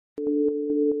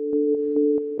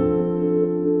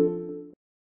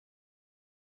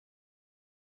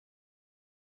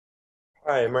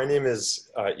Hi, my name is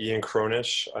Ian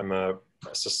Kronish. I'm a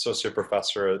associate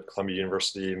professor at Columbia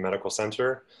University Medical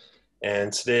Center.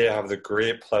 And today I have the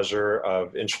great pleasure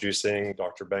of introducing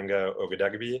Dr. Gbenga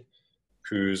Ogedegbe,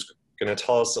 who's going to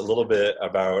tell us a little bit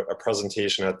about a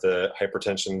presentation at the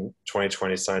Hypertension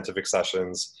 2020 Scientific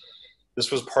Sessions.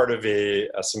 This was part of a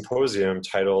symposium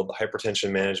titled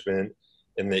Hypertension Management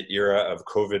in the Era of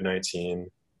COVID-19.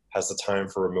 Has the time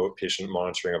for remote patient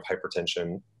monitoring of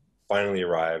hypertension finally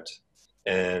arrived?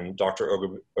 And Dr.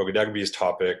 Ogedegbe's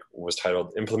topic was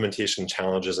titled Implementation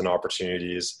Challenges and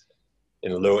Opportunities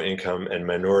in Low-Income and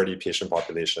Minority Patient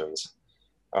Populations.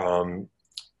 Dr.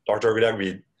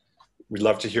 Ogedegbe, we'd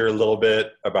love to hear a little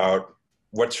bit about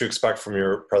what to expect from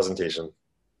your presentation.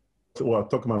 Well, I'll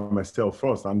talk about myself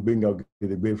first. I'm Gbenga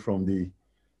Ogedegbe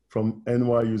from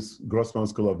NYU's Grossman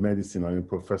School of Medicine. I'm a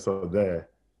professor there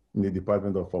in the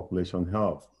Department of Population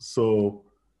Health. So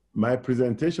my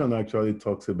presentation actually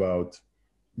talks about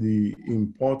the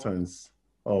importance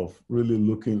of really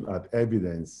looking at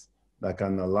evidence that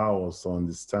can allow us to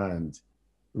understand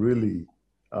really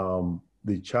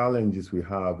the challenges we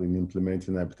have in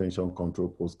implementing hypertension control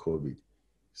post-COVID.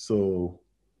 So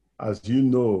as you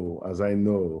know, as I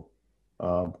know,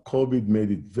 COVID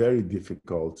made it very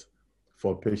difficult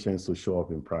for patients to show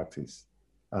up in practice.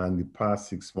 And the past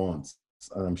 6 months,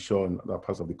 and I'm sure in other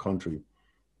parts of the country,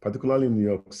 particularly in New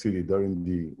York City during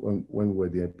when we were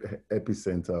the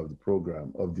epicenter of the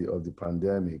program, of the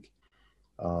pandemic,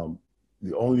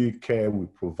 the only care we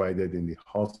provided in the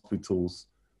hospitals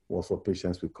was for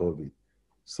patients with COVID.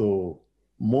 So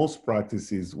most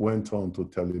practices went on to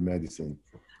telemedicine.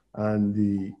 And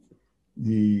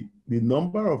the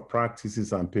number of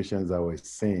practices and patients that were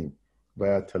seen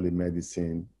via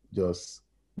telemedicine just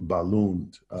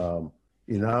ballooned.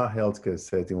 In our healthcare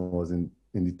setting was in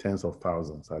the tens of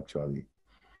thousands, actually.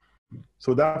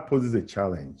 So that poses a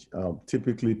challenge.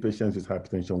 Typically, patients with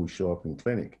hypertension will show up in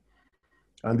clinic.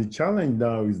 And the challenge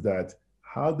now is that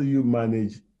how do you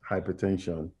manage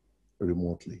hypertension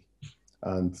remotely?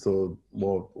 And so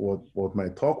what my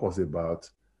talk was about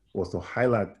was to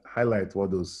highlight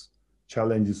what those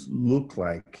challenges look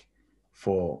like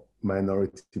for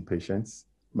minority patients,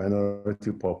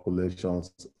 minority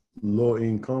populations, low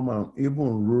income, and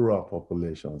even rural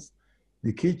populations.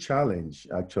 The key challenge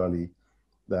actually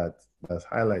that's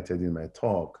highlighted in my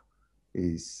talk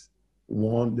is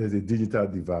one, there's a digital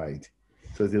divide.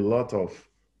 So there's a lot of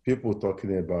people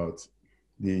talking about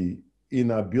the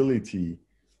inability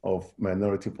of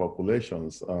minority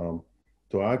populations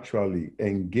to actually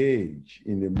engage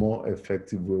in a more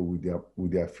effective way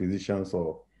with their physicians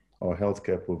or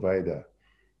healthcare provider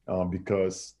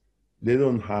because they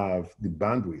don't have the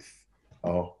bandwidth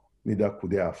or neither could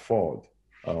they afford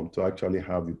to actually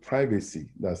have the privacy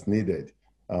that's needed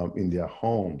in their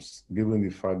homes, given the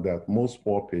fact that most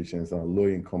poor patients and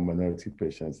low-income minority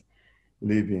patients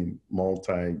live in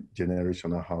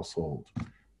multi-generational households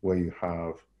where you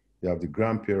have the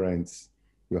grandparents,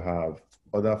 you have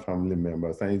other family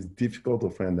members, and it's difficult to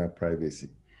find that privacy.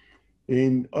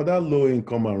 In other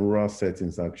low-income and rural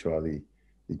settings, actually,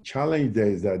 the challenge there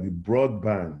is that the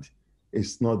broadband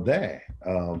is not there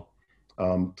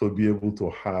to be able to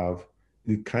have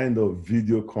the kind of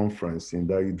video conferencing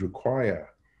that you'd require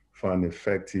for an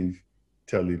effective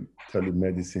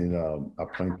telemedicine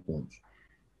appointment.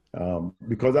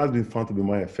 Because that's been found to be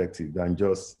more effective than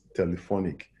just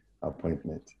telephonic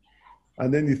appointment.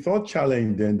 And then the third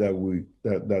challenge then that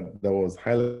was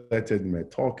highlighted in my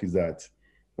talk is that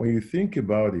when you think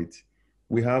about it,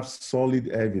 we have solid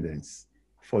evidence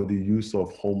for the use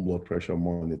of home blood pressure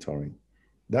monitoring.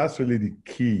 That's really the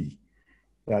key.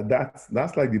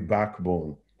 That's like the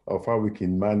backbone of how we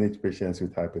can manage patients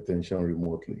with hypertension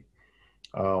remotely.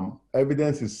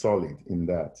 Evidence is solid in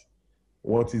that.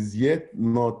 What is yet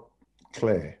not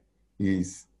clear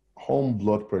is home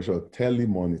blood pressure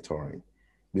telemonitoring,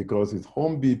 because with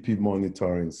home BP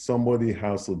monitoring, somebody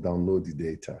has to download the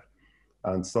data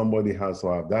and somebody has to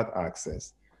have that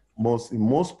access. In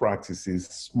most practices,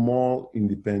 small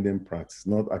independent practice,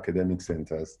 not academic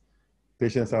centers,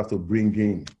 patients have to bring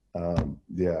in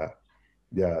their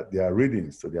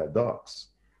readings to their docs.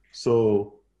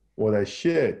 So what I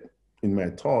shared in my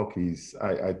talk is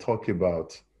I talk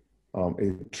about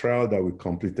a trial that we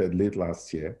completed late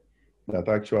last year that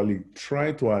actually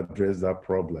tried to address that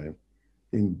problem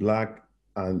in Black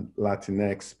and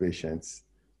Latinx patients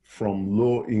from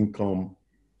low-income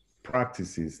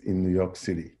practices in New York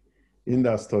City. In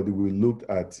that study, we looked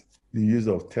at the use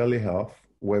of telehealth,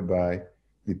 whereby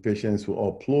the patients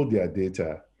will upload their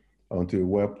data onto a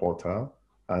web portal,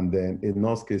 and then a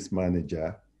nurse case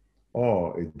manager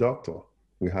or a doctor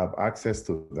will have access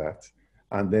to that.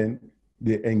 And then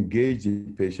they engage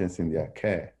the patients in their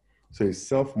care. So it's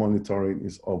self-monitoring,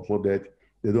 is uploaded.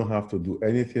 They don't have to do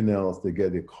anything else. They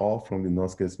get a call from the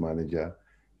nurse case manager.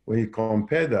 When you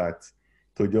compare that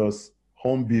to just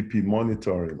home BP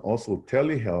monitoring, also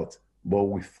telehealth, but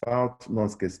without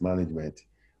nurse case management,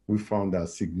 we found a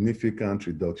significant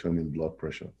reduction in blood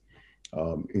pressure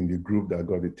in the group that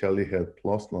got the telehealth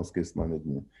plus nurse case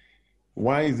management.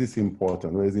 Why is this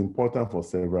important? Well, it's important for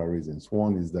several reasons.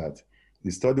 One is that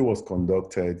the study was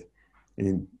conducted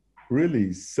in really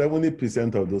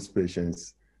 70% of those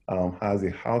patients has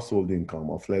a household income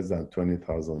of less than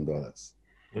 $20,000.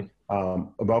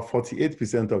 About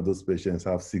 48% of those patients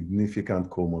have significant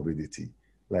comorbidity,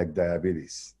 like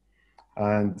diabetes.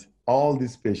 And all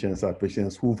these patients are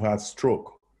patients who've had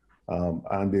stroke,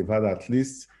 and they've had at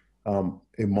least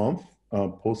a month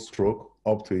post-stroke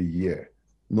up to a year,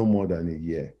 no more than a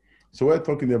year. So we're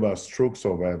talking about stroke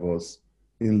survivors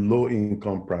in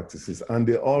low-income practices, and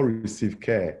they all receive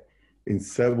care in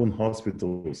 7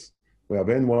 hospitals. We have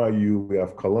NYU, we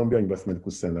have Columbia University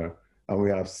Medical Center, and we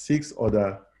have 6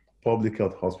 other public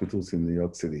health hospitals in New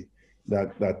York City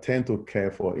that tend to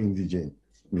care for indigent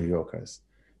New Yorkers.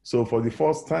 So for the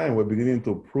first time, we're beginning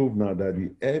to prove now that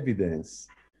the evidence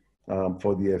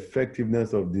for the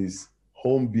effectiveness of these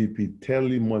home BP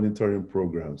telemonitoring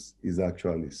programs is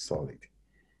actually solid.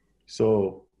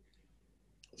 So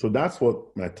that's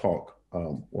what my talk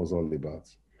was all about.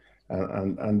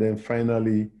 And then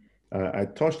finally, I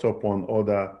touched upon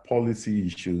other policy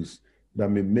issues that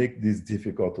may make this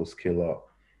difficult to scale up.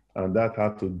 And that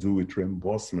had to do with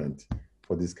reimbursement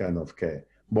for this kind of care.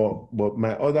 But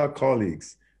my other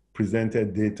colleagues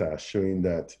presented data showing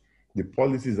that the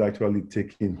policy is actually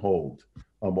taking hold,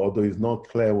 although it's not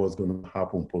clear what's going to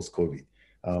happen post-COVID.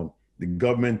 The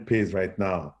government pays right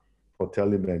now for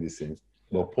telemedicine,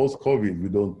 but post-COVID, we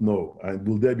don't know. And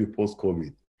will there be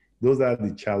post-COVID? Those are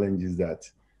the challenges that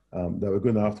we're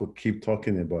going to have to keep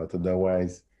talking about.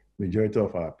 Otherwise, majority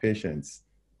of our patients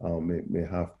may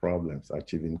have problems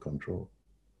achieving control.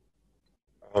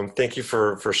 Thank you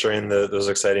for sharing those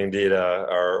exciting data,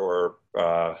 or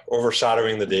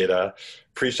overshadowing the data,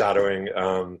 pre-shadowing.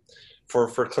 For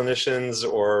clinicians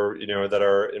or that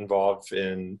are involved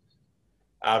in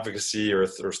advocacy or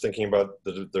thinking about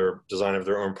their design of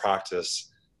their own practice,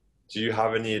 do you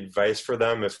have any advice for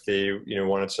them if they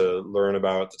wanted to learn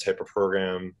about the type of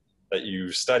program that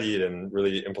you studied and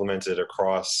really implemented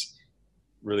across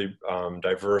really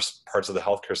diverse parts of the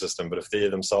healthcare system, but if they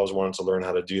themselves wanted to learn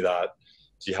how to do that,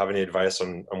 do you have any advice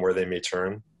on where they may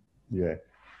turn? Yeah.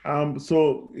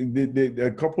 So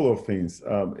a couple of things.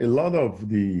 A lot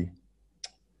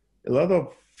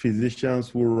of physicians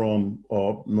who run,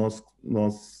 or nurse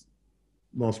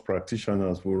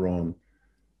practitioners who run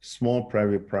small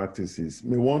private practices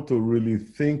may want to really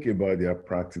think about their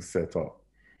practice setup.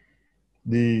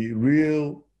 The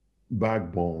real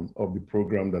backbone of the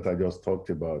program that I just talked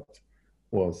about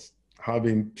was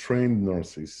having trained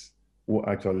nurses who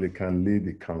actually can lead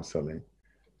the counseling.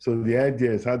 So the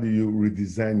idea is, how do you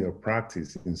redesign your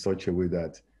practice in such a way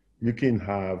that you can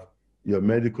have your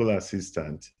medical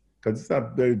assistant, because these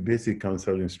are very basic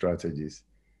counseling strategies,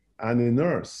 and a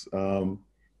nurse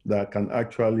that can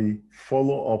actually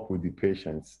follow up with the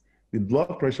patients. The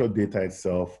blood pressure data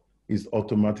itself is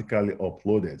automatically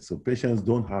uploaded, so patients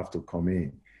don't have to come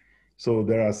in. So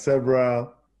there are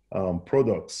several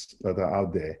products that are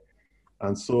out there.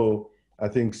 And so I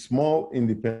think small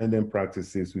independent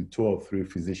practices with 2 or 3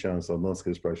 physicians or nurse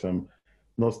practitioners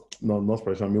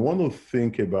may want to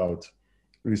think about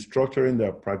restructuring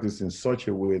their practice in such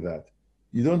a way that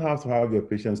you don't have to have your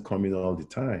patients come in all the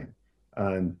time.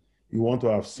 And you want to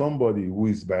have somebody who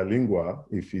is bilingual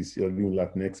if you're doing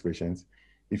Latinx patients.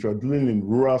 If you're dealing in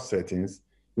rural settings,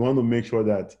 you want to make sure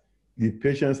that the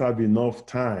patients have enough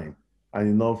time and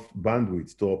enough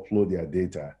bandwidth to upload their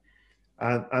data.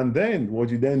 And then what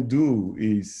you then do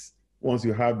is, once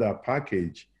you have that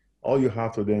package, all you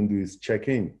have to then do is check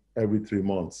in every 3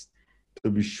 months to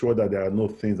be sure that there are no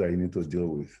things that you need to deal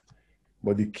with.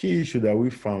 But the key issue that we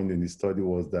found in the study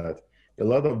was that a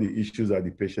lot of the issues that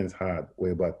the patients had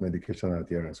were about medication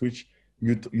adherence, which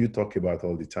you talk about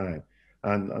all the time.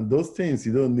 And those things,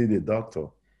 you don't need a doctor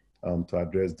to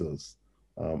address those.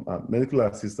 Medical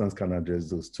assistants can address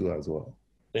those too as well.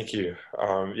 Thank you.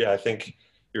 Yeah, I think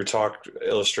your talk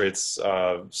illustrates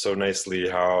so nicely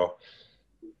how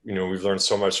we've learned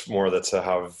so much more, that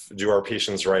to do our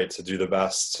patients right, to do the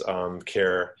best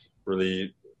care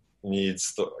really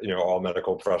needs all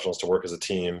medical professionals to work as a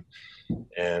team.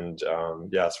 And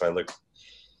yeah, so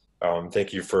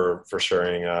thank you for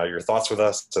sharing your thoughts with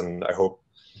us, and I hope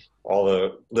all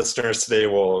the listeners today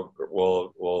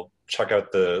will check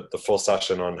out the full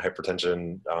session on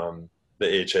hypertension, the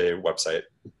AHA website.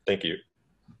 Thank you.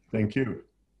 Thank you.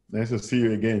 Nice to see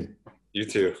you again. You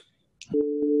too.